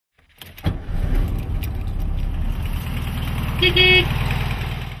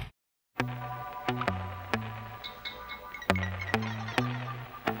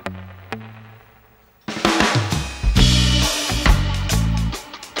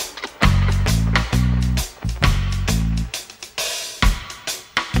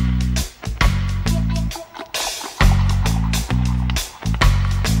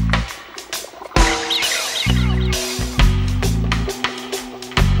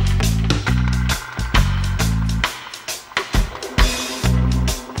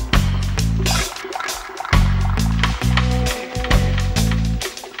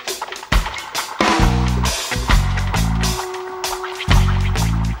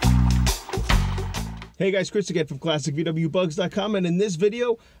Hey guys, Chris again from ClassicVWBugs.com, and in this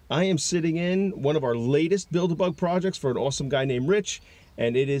video, I am sitting in one of our latest Build-A-Bug projects for an awesome guy named Rich,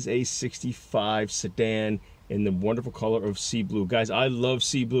 and it is a 65 sedan in the wonderful color of sea blue. Guys, I love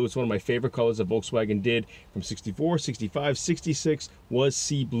sea blue. It's one of my favorite colors that Volkswagen did from 64, 65, 66 was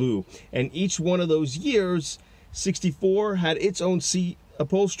sea blue. And each one of those years, 64 had its own seat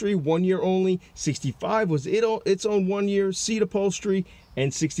upholstery, 1 year only. 65 was its own 1 year seat upholstery,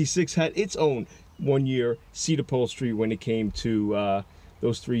 and 66 had its own 1 year seat upholstery when it came to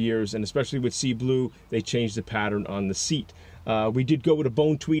those 3 years. And especially with sea blue, they changed the pattern on the seat. We did go with a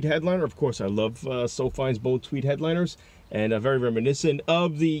bone tweed headliner. Of course, I love Sofine's bone tweed headliners, and very reminiscent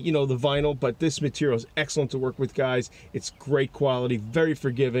of the the vinyl, but this material is excellent to work with, guys. It's great quality, very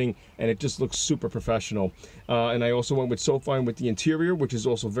forgiving, and it just looks super professional. And I also went with Sofine with the interior, which is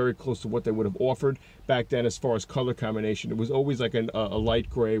also very close to what they would have offered back then as far as color combination. It was always like a light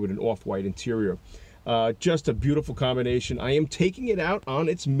gray with an off-white interior. Just a beautiful combination. I am taking it out on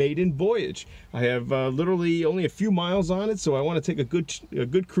its maiden voyage. I have literally only a few miles on it, so I want to take a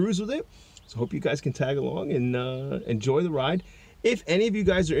good cruise with it. So hope you guys can tag along and enjoy the ride. If any of you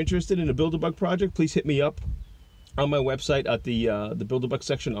guys are interested in a Build-A-Bug project, please hit me up on my website at the Build-A-Bug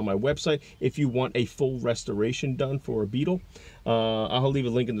section on my website if you want a full restoration done for a Beetle. I'll leave a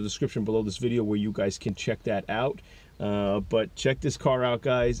link in the description below this video where you guys can check that out. But check this car out,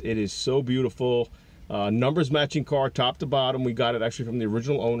 guys. It is so beautiful. Numbers matching car, top to bottom. We got it actually from the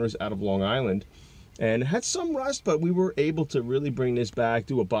original owners out of Long Island. And it had some rust, but we were able to really bring this back,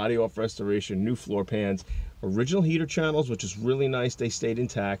 do a body off restoration, new floor pans, original heater channels, which is really nice. They stayed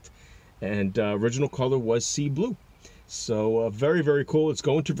intact. And original color was sea blue. So very, very cool. It's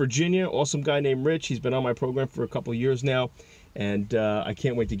going to Virginia. Awesome guy named Rich. He's been on my program for a couple of years now. And I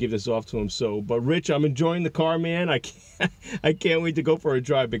can't wait to give this off to him. But Rich, I'm enjoying the car, man. I can't wait to go for a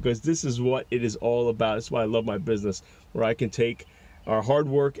drive, because this is what it is all about. That's why I love my business, where I can take our hard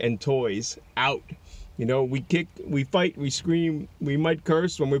work and toys out. You know, we kick, we fight, we scream, we might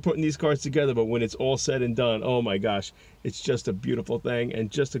curse when we're putting these cars together, but when it's all said and done, oh my gosh, it's just a beautiful thing. And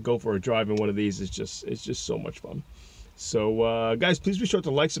just to go for a drive in one of these is just so much fun. So guys, please be sure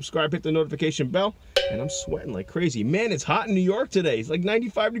to like, subscribe, hit the notification bell. And I'm sweating like crazy. Man, it's hot in New York today. It's like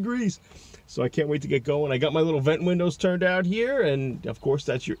 95 degrees. So I can't wait to get going. I got my little vent windows turned out here, and of course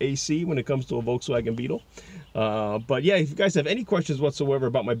that's your AC when it comes to a Volkswagen Beetle. But yeah, if you guys have any questions whatsoever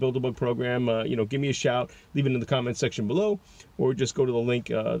about my Build-A-Bug program, give me a shout, leave it in the comment section below, or just go to the link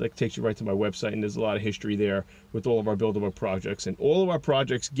that takes you right to my website, and there's a lot of history there with all of our Build-A-Bug projects. And all of our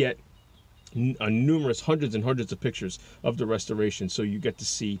projects get numerous hundreds and hundreds of pictures of the restoration, so you get to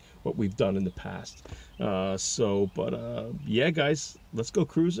see what we've done in the past. Yeah guys, let's go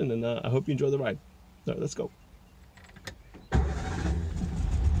cruising, and I hope you enjoy the ride. All right, let's go.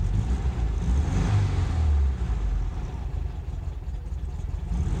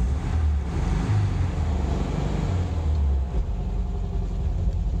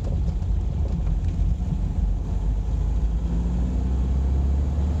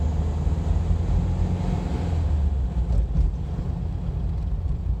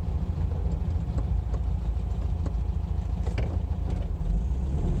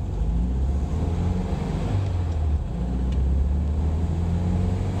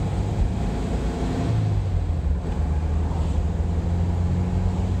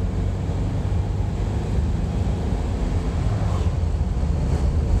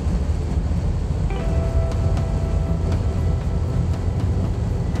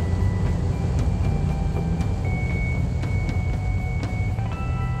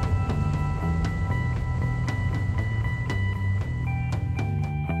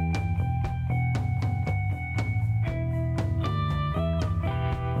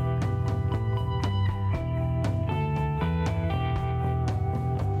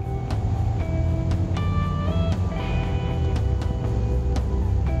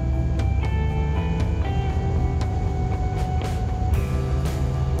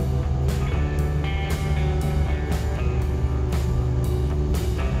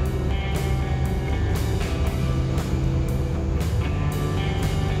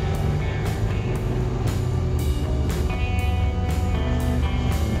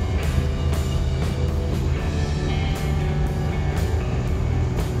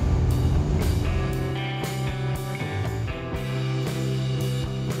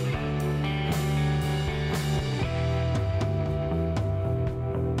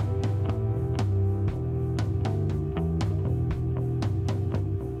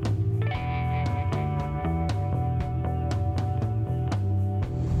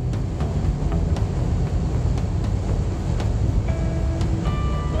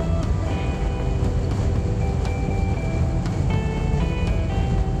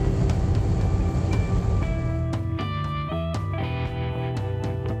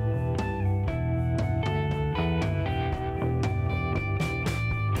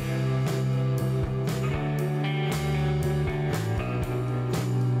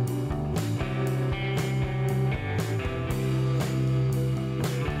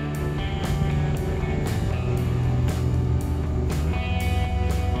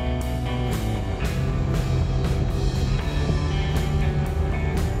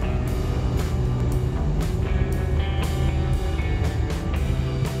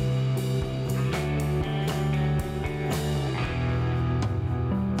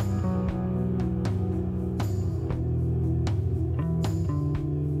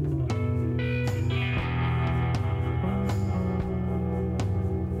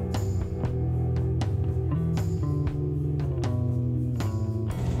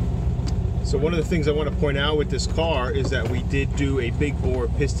 So one of the things I want to point out with this car is that we did do a big bore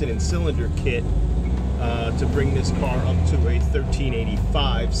piston and cylinder kit to bring this car up to a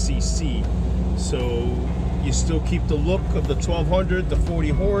 1385 cc. So you still keep the look of the 1200, the 40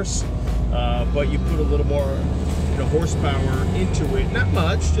 horse, but you put a little more horsepower into it. Not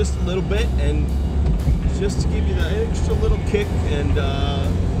much, just a little bit, and just to give you that extra little kick and a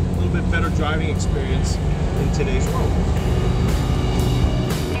little bit better driving experience in today's world.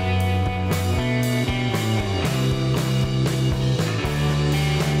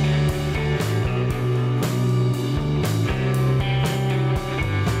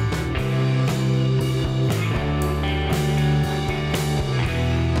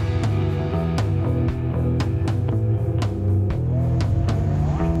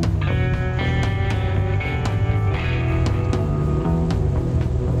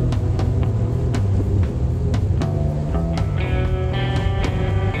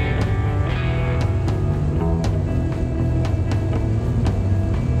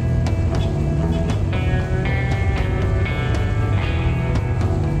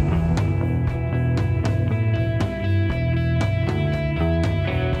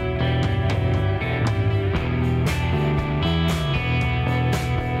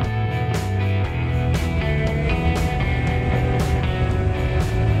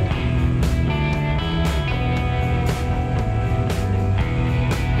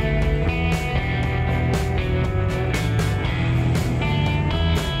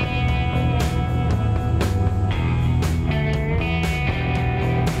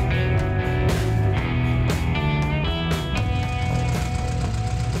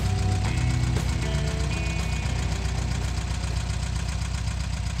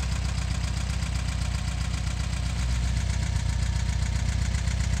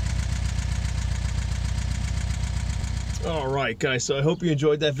 Alright guys, so I hope you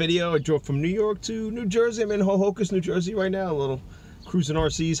enjoyed that video. I drove from New York to New Jersey. I'm in Hohokus, New Jersey right now. A little Cruising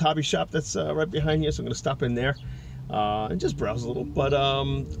RC's hobby shop that's right behind you, so I'm going to stop in there and just browse a little. But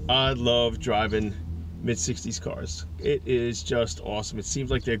I love driving mid-60s cars. It is just awesome. It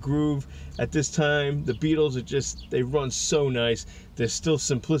seems like their groove at this time. The Beetles are just, they run so nice. They're still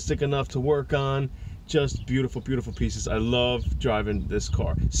simplistic enough to work on. Just beautiful, beautiful pieces. I love driving this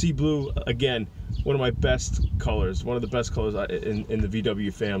car. Sea blue, again, one of my best colors, one of the best colors in the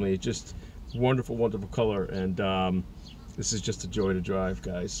VW family. Just wonderful, wonderful color, and this is just a joy to drive,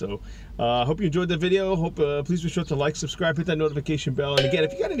 guys. So I hope you enjoyed the video. Hope please be sure to like, subscribe, hit that notification bell, and again,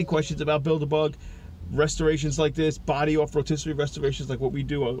 if you got any questions about Build-A-BuG, restorations like this, body off rotisserie restorations like what we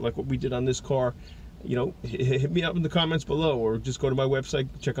do, like what we did on this car, you know, hit me up in the comments below, or just go to my website,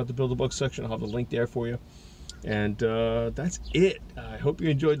 check out the Build-A-BuG section. I'll have a link there for you. And that's it. I hope you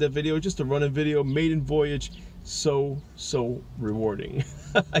enjoyed that video. Just a running video, Maiden Voyage. So rewarding.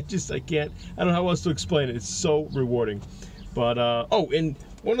 I can't, I don't know how else to explain it. It's so rewarding. But oh, and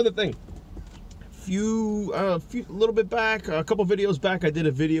one other thing, a little bit back, a couple videos back, I did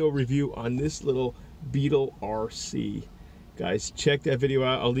a video review on this little Beetle RC. Guys, check that video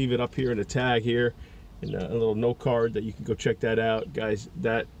out. I'll leave it up here in a tag here, and a little note card that you can go check that out. Guys,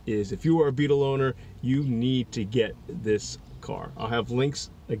 that is, if you are a Beetle owner, you need to get this car. I'll have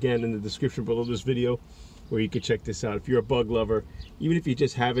links again in the description below this video where you can check this out. If you're a bug lover, even if you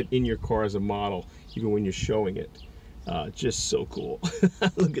just have it in your car as a model, even when you're showing it, just so cool.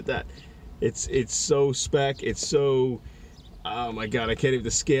 Look at that. It's so spec. It's so, oh my god, I can't even, the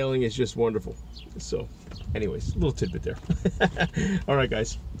scaling is just wonderful. So anyways, a little tidbit there. All right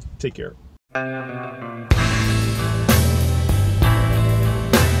guys, take care.